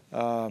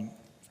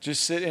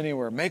 Just sit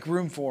anywhere. Make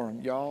room for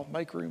him, y'all.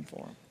 Make room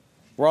for him.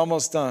 We're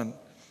almost done.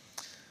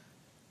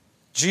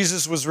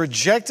 Jesus was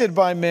rejected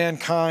by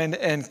mankind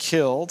and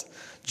killed.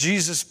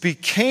 Jesus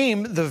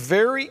became the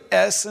very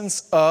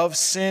essence of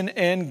sin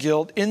and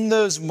guilt in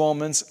those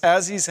moments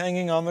as he's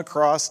hanging on the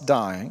cross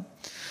dying.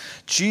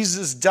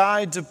 Jesus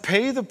died to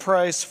pay the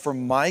price for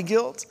my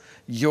guilt,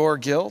 your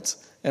guilt,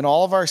 and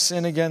all of our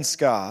sin against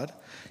God.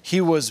 He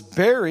was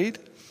buried.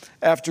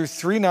 After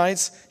 3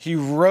 nights, he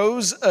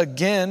rose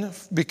again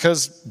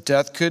because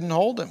death couldn't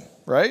hold him,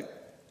 right?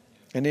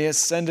 And he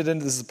ascended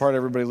into, this is the part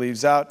everybody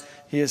leaves out,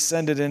 he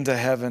ascended into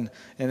heaven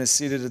and is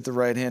seated at the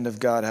right hand of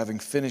God, having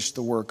finished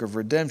the work of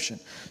redemption.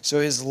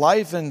 So his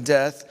life,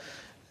 death,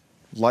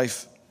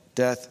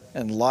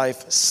 and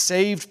life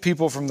saved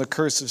people from the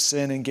curse of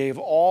sin and gave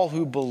all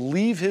who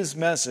believe his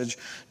message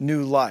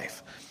new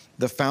life.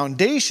 The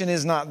foundation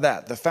is not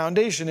that. The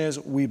foundation is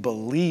we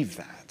believe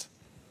that.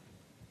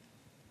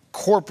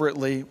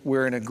 Corporately,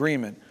 we're in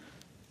agreement.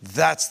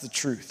 That's the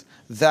truth.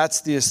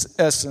 That's the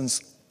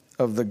essence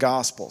of the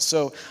gospel.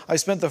 So I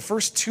spent the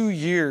first 2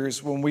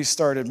 years when we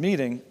started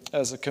meeting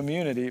as a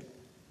community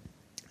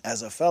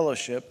as a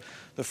fellowship,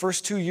 the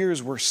first 2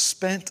 years were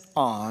spent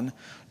on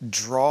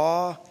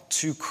draw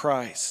to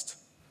Christ.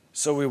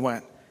 So we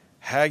went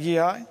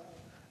Haggai,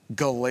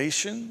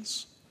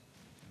 Galatians,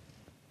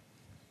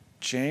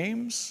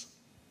 James,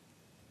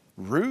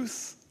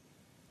 Ruth,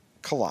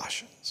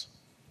 Colossians.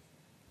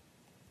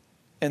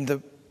 And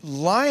the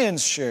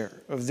lion's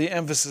share of the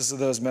emphasis of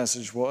those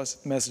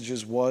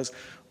messages was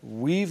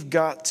we've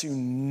got to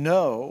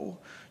know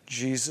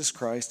Jesus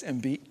Christ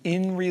and be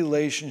in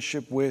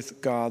relationship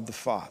with God the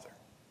Father.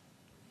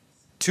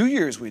 2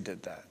 years we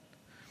did that.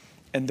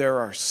 And there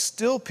are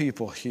still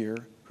people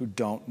here who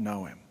don't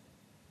know him.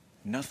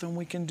 Nothing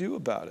we can do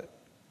about it.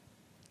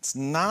 It's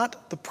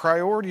not the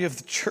priority of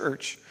the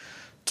church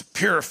to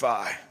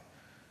purify,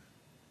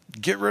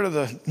 get rid of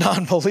the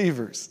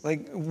non-believers.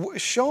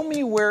 Show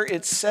me where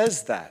it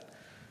says that.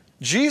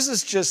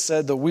 Jesus just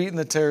said the wheat and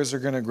the tares are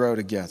going to grow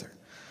together.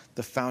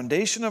 The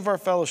foundation of our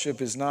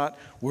fellowship is not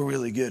we're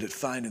really good at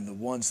finding the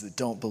ones that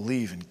don't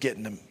believe and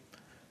getting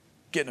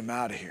them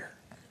out of here.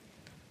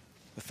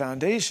 The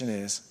foundation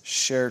is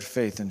shared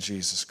faith in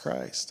Jesus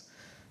Christ.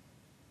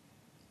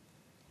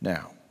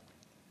 Now,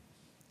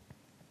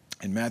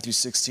 in Matthew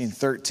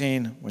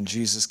 16:13, when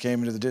Jesus came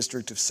into the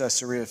district of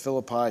Caesarea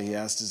Philippi, he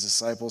asked his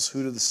disciples,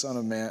 who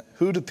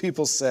do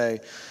people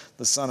say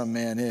the Son of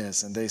Man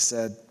is? And they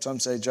said, some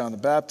say John the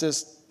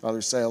Baptist,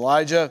 others say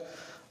Elijah,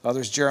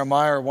 others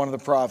Jeremiah or one of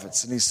the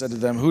prophets. And he said to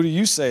them, who do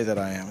you say that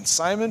I am? And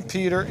Simon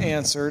Peter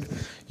answered,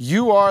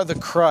 you are the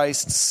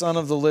Christ, Son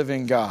of the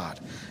living God.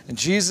 And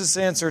Jesus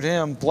answered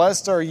him,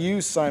 blessed are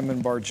you,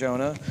 Simon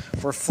Bar-Jonah,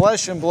 for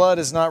flesh and blood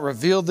has not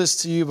revealed this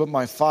to you, but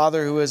my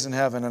Father who is in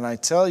heaven. And I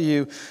tell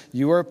you,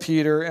 you are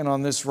Peter, and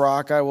on this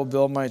rock I will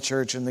build my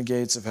church, and the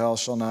gates of hell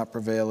shall not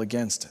prevail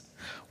against it.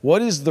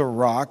 What is the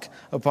rock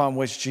upon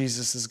which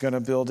Jesus is going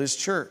to build his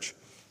church?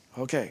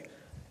 Okay,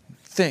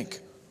 think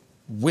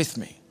with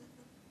me.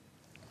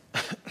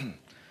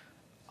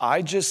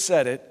 I just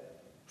said it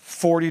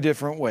 40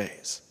 different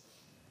ways.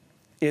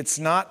 It's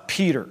not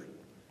Peter.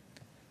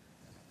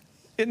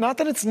 Not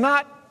that it's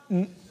not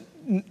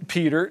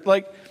Peter.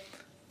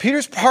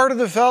 Peter's part of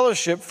the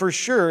fellowship for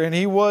sure, and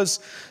he was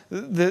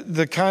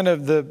the kind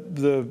of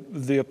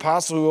the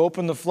apostle who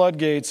opened the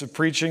floodgates of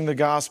preaching the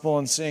gospel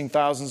and seeing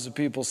thousands of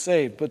people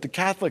saved. But the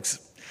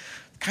Catholics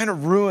kind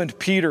of ruined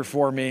Peter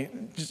for me.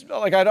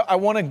 I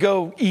want to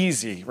go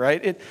easy,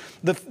 right?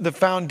 The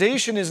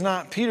foundation is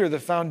not Peter. The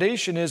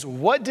foundation is,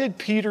 what did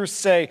Peter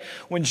say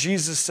when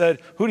Jesus said,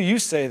 who do you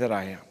say that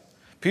I am?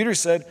 Peter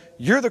said,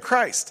 you're the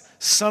Christ,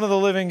 Son of the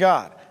living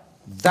God.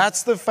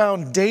 That's the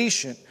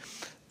foundation.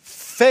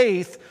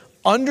 Faith,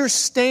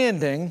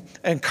 understanding,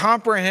 and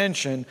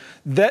comprehension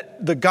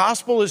that the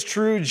gospel is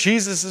true,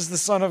 Jesus is the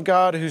Son of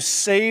God who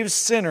saves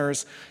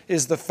sinners,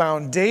 is the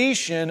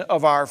foundation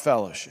of our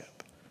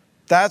fellowship.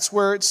 That's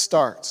where it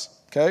starts,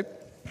 okay?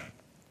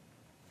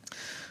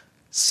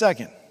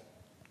 Second,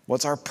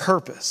 what's our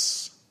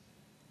purpose?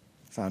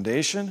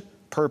 Foundation,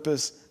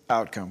 purpose,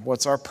 outcome.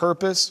 What's our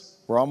purpose?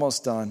 We're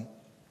almost done.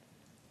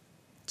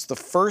 It's the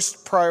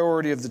first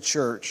priority of the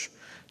church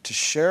to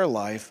share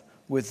life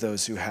with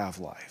those who have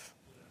life.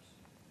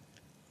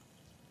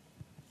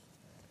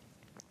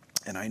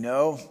 And I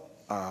know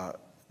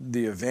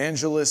the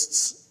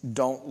evangelists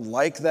don't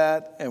like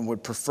that and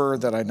would prefer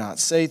that I not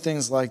say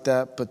things like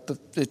that,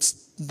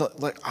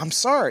 but I'm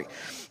sorry.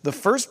 The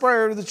first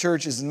priority of the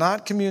church is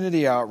not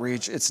community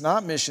outreach. It's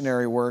not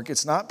missionary work.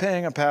 It's not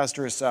paying a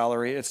pastor a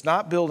salary. It's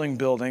not building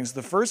buildings.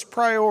 The first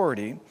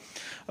priority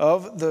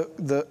of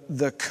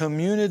the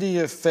community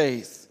of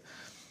faith,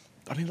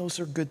 those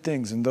are good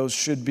things and those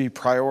should be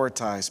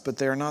prioritized, but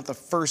they are not the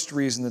first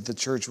reason that the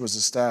church was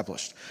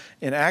established.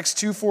 In Acts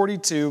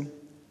 2:42,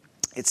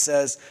 it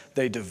says,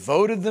 they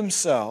devoted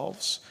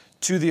themselves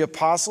to the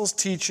apostles'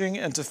 teaching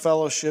and to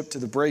fellowship, to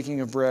the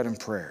breaking of bread and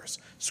prayers.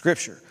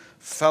 Scripture,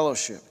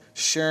 fellowship,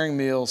 sharing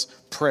meals,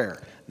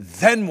 prayer.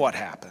 Then what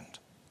happened?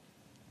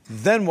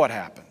 Then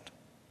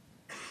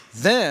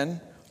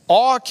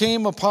awe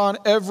came upon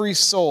every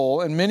soul,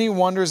 and many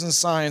wonders and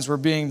signs were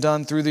being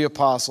done through the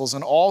apostles,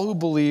 and all who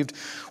believed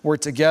were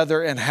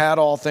together and had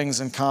all things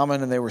in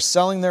common, and they were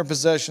selling their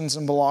possessions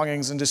and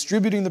belongings and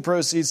distributing the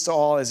proceeds to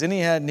all as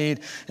any had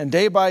need. And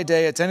day by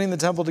day, attending the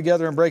temple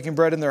together and breaking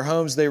bread in their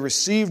homes, they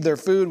received their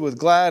food with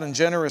glad and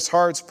generous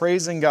hearts,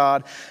 praising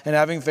God and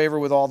having favor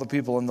with all the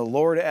people. And the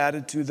Lord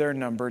added to their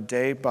number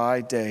day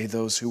by day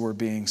those who were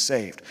being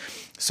saved.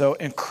 So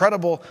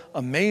incredible,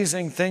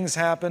 amazing things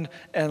happened,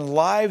 and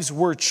lives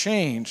were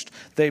changed.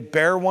 They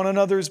bear one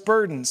another's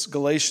burdens.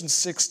 Galatians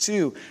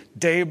 6:2.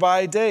 Day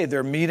by day,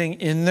 they're meeting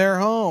in their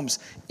homes,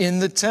 in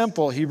the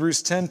temple.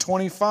 Hebrews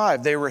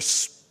 10:25.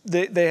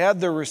 They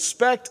had the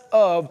respect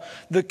of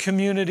the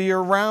community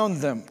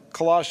around them.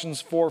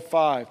 Colossians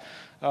 4:5.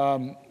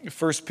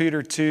 1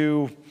 Peter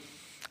 2.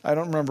 I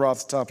don't remember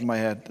off the top of my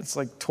head. It's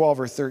like 12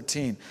 or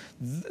 13.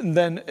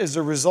 Then as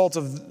a result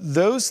of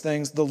those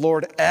things, the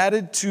Lord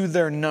added to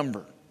their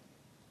number.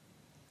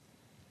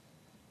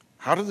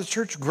 How did the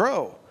church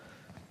grow?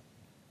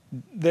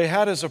 They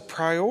had as a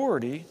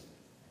priority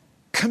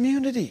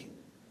community,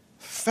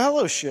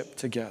 fellowship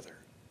together.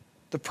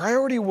 The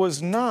priority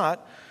was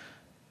not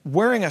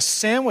wearing a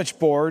sandwich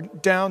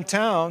board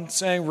downtown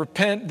saying,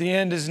 repent, the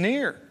end is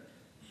near.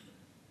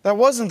 That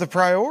wasn't the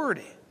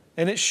priority,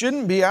 and it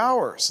shouldn't be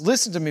ours.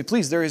 Listen to me,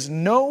 please. There is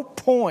no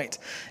point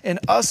in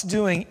us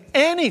doing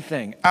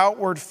anything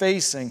outward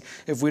facing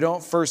if we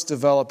don't first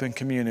develop in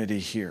community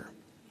here.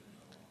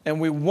 And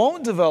we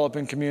won't develop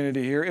in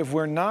community here if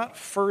we're not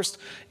first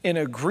in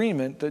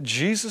agreement that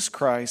Jesus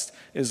Christ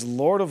is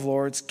Lord of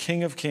Lords,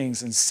 King of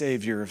Kings, and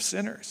Savior of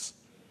sinners.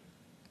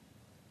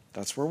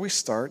 That's where we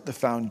start. The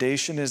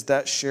foundation is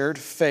that shared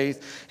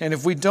faith. And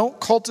if we don't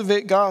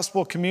cultivate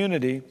gospel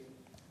community,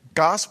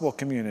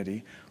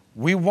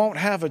 we won't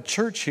have a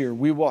church here.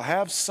 We will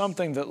have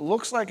something that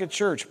looks like a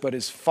church but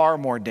is far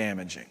more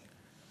damaging.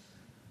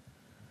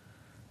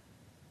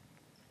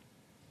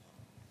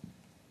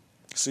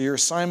 So your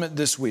assignment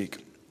this week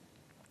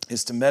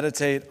is to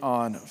meditate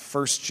on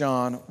 1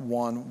 John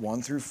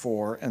 1 through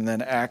 4, and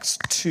then Acts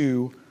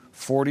 2,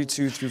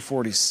 42 through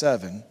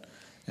 47,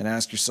 and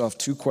ask yourself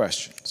two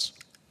questions.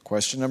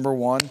 Question number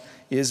 1,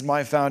 is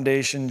my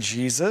foundation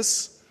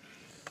Jesus?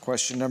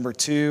 Question number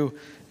 2,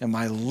 am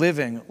I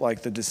living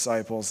like the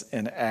disciples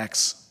in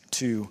Acts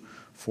 2,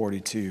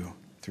 42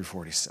 through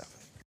 47?